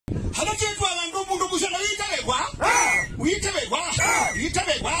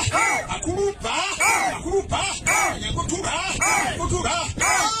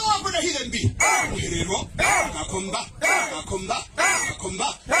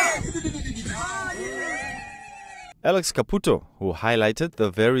Alex Kaputu, who highlighted the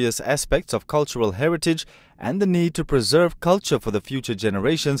various aspects of cultural heritage and the need to preserve culture for the future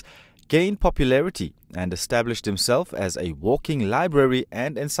generations, gained popularity and established himself as a walking library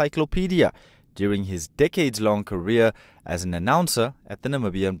and encyclopedia during his decades-long career as an announcer at the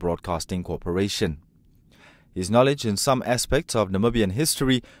Namibian Broadcasting Corporation. His knowledge in some aspects of Namibian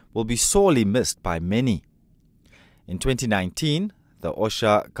history will be sorely missed by many. In 2019, the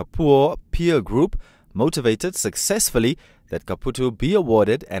OvaHerero peer group motivated successfully that Kaputu be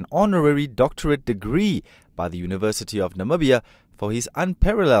awarded an honorary doctorate degree by the University of Namibia for his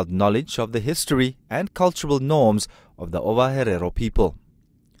unparalleled knowledge of the history and cultural norms of the OvaHerero people.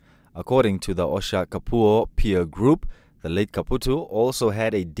 According to the OvaHerero peer group, the late Kaputu also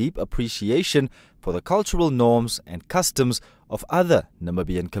had a deep appreciation for the cultural norms and customs of other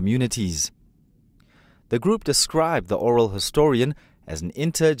Namibian communities. The group described the oral historian as an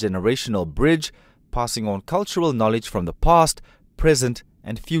intergenerational bridge, passing on cultural knowledge from the past, present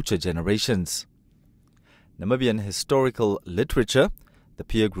and future generations. Namibian historical literature, the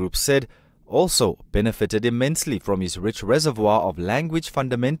peer group said, also benefited immensely from his rich reservoir of language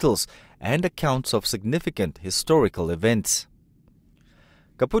fundamentals and accounts of significant historical events.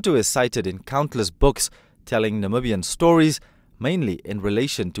 Kaputu is cited in countless books telling Namibian stories, mainly in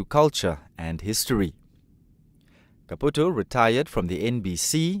relation to culture and history. Kaputu retired from the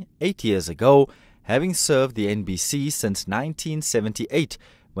NBC 8 years ago, having served the NBC since 1978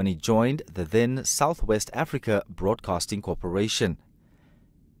 when he joined the then Southwest Africa Broadcasting Corporation.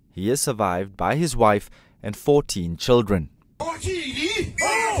 He is survived by his wife and 14 children.